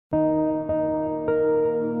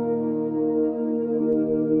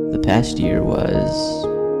The past year was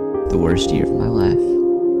the worst year of my life.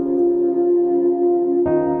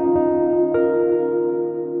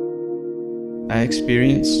 I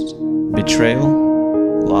experienced betrayal,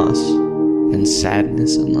 loss, and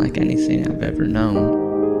sadness unlike anything I've ever known.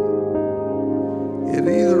 It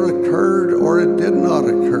either occurred or it did not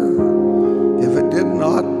occur. If it did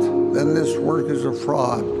not, then this work is a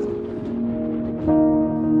fraud.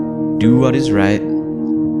 Do what is right,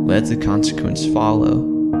 let the consequence follow,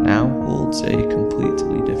 now holds a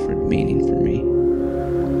completely different meaning for me.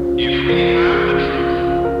 If we have the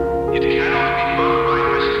truth, it cannot be found by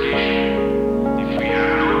investigation. If we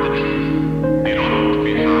have not the truth, it ought to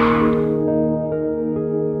be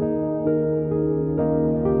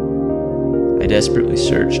found. I desperately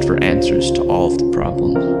searched for answers to all of the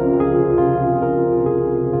problems.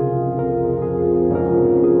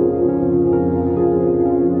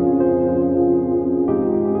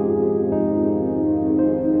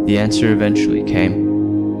 The answer eventually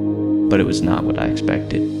came, but it was not what I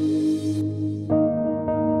expected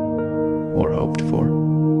or hoped for.